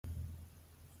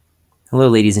Hello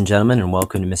ladies and gentlemen, and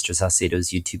welcome to Mr.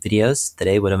 Saucedo's YouTube videos.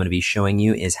 Today what I'm going to be showing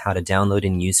you is how to download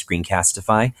and use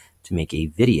Screencastify to make a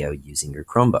video using your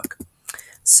Chromebook.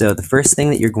 So the first thing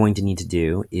that you're going to need to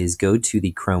do is go to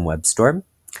the Chrome Web Store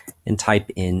and type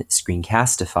in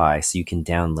Screencastify so you can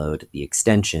download the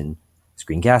extension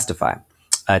Screencastify.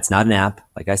 It's not an app,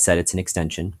 like I said, it's an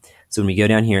extension. So when we go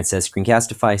down here, it says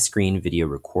Screencastify Screen Video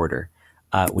Recorder.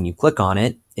 When you click on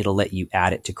it, it'll let you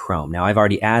add it to Chrome. Now I've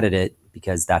already added it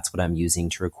because that's what I'm using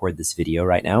to record this video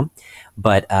right now.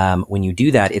 But when you do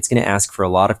that, it's going to ask for a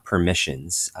lot of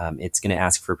permissions. It's going to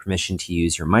ask for permission to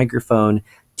use your microphone,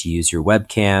 to use your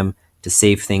webcam, to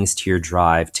save things to your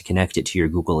drive, to connect it to your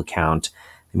Google account.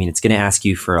 I mean, it's going to ask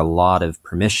you for a lot of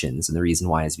permissions. And the reason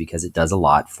why is because it does a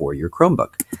lot for your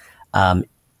Chromebook.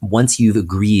 Once you've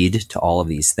agreed to all of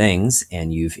these things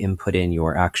and you've input in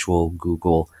your actual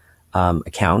Google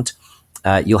account,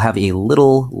 you'll have a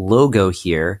little logo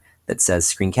here that says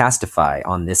Screencastify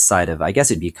on this side of, I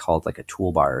guess it'd be called like a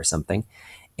toolbar or something.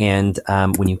 And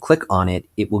when you click on it,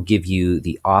 it will give you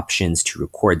the options to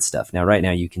record stuff. Now, right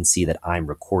now you can see that I'm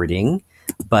recording,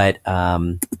 but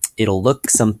it'll look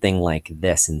something like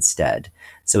this instead.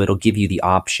 So it'll give you the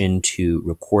option to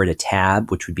record a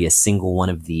tab, which would be a single one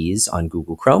of these on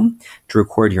Google Chrome, to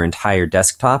record your entire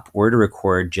desktop, or to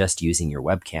record just using your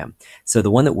webcam. So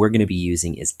the one that we're going to be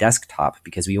using is desktop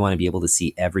because we want to be able to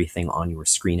see everything on your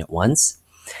screen at once.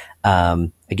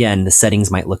 Again, the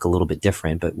settings might look a little bit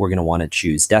different, but we're going to want to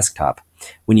choose desktop.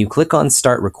 When you click on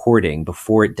start recording,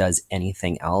 before it does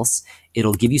anything else,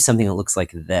 it'll give you something that looks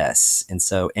like this. And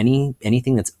so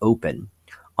anything that's open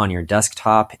on your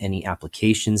desktop, any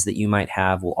applications that you might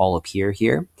have will all appear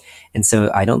here. And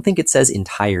so I don't think it says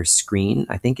entire screen.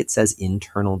 I think it says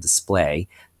internal display.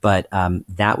 But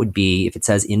that would be, if it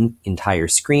says entire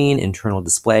screen, internal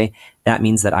display, that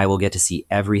means that I will get to see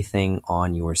everything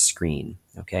on your screen.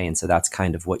 Okay, and so that's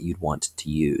kind of what you'd want to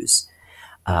use.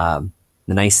 The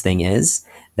nice thing is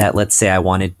that, let's say I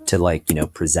wanted to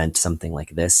present something like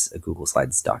this, a Google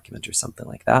Slides document or something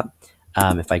like that.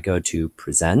 If I go to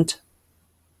present,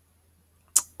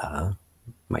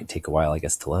 might take a while, I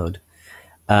guess, to load,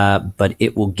 but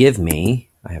it will give me,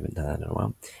 I haven't done that in a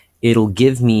while, it'll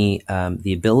give me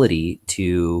the ability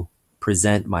to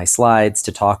present my slides,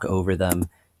 to talk over them,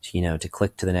 to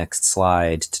click to the next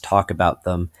slide, to talk about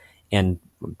them. And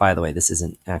by the way, this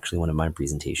isn't actually one of my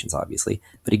presentations, obviously,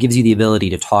 but it gives you the ability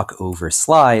to talk over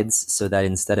slides so that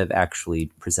instead of actually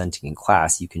presenting in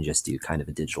class, you can just do kind of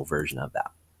a digital version of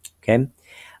that. Okay.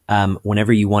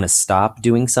 Whenever you want to stop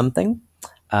doing something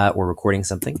or recording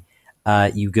something,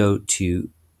 you go to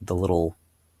the little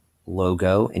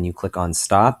logo and you click on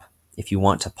stop. If you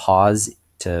want to pause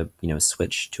to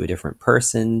switch to a different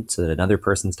person so that another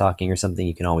person's talking or something,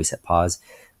 you can always hit pause,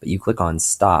 but you click on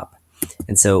stop.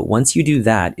 And so once you do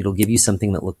that, it'll give you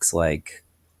something that looks like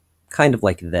kind of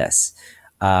like this.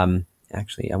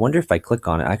 Actually, I wonder if I click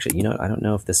on it. Actually, I don't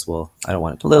know if this will, I don't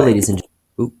want it to. Hello, ladies and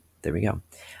gentlemen. Oop, there we go.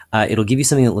 It'll give you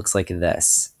something that looks like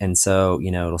this. And so,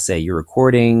 it'll say you're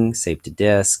recording, save to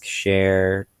disk,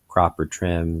 share, crop or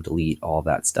trim, delete, all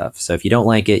that stuff. So if you don't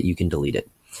like it, you can delete it.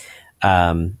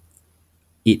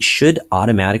 It should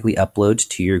automatically upload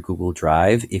to your Google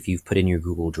Drive if you've put in your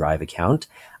Google Drive account.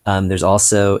 There's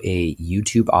also a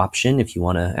YouTube option if you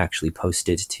want to actually post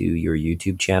it to your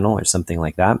YouTube channel or something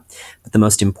like that. But the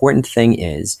most important thing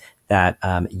is that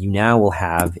you now will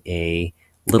have a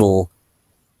little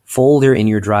folder in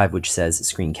your drive which says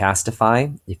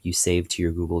Screencastify if you save to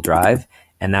your Google Drive,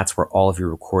 and that's where all of your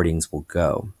recordings will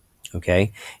go.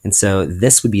 Okay, and so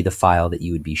this would be the file that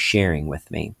you would be sharing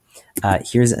with me.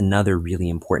 Here's another really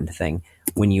important thing.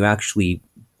 When you actually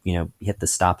hit the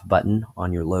stop button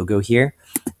on your logo here,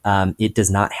 it does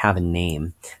not have a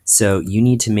name. So you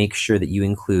need to make sure that you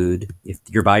include, if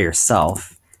you're by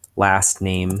yourself, last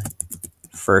name,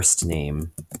 first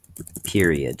name,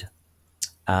 period.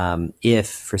 If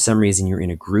for some reason you're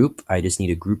in a group, I just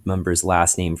need a group member's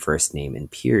last name, first name,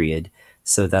 and period,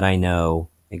 so that I know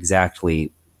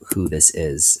exactly who this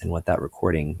is and what that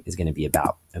recording is going to be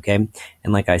about. Okay.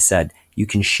 And like I said, you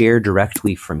can share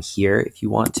directly from here if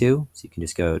you want to. So you can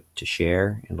just go to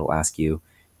share and it'll ask you,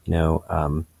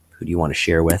 who do you want to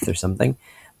share with or something.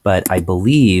 But I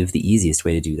believe the easiest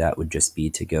way to do that would just be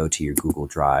to go to your Google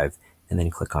Drive and then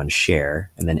click on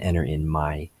share and then enter in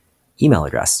my email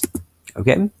address.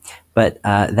 Okay, but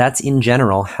that's in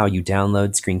general how you download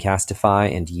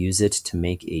Screencastify and use it to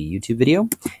make a YouTube video.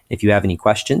 If you have any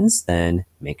questions, then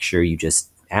make sure you just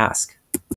ask.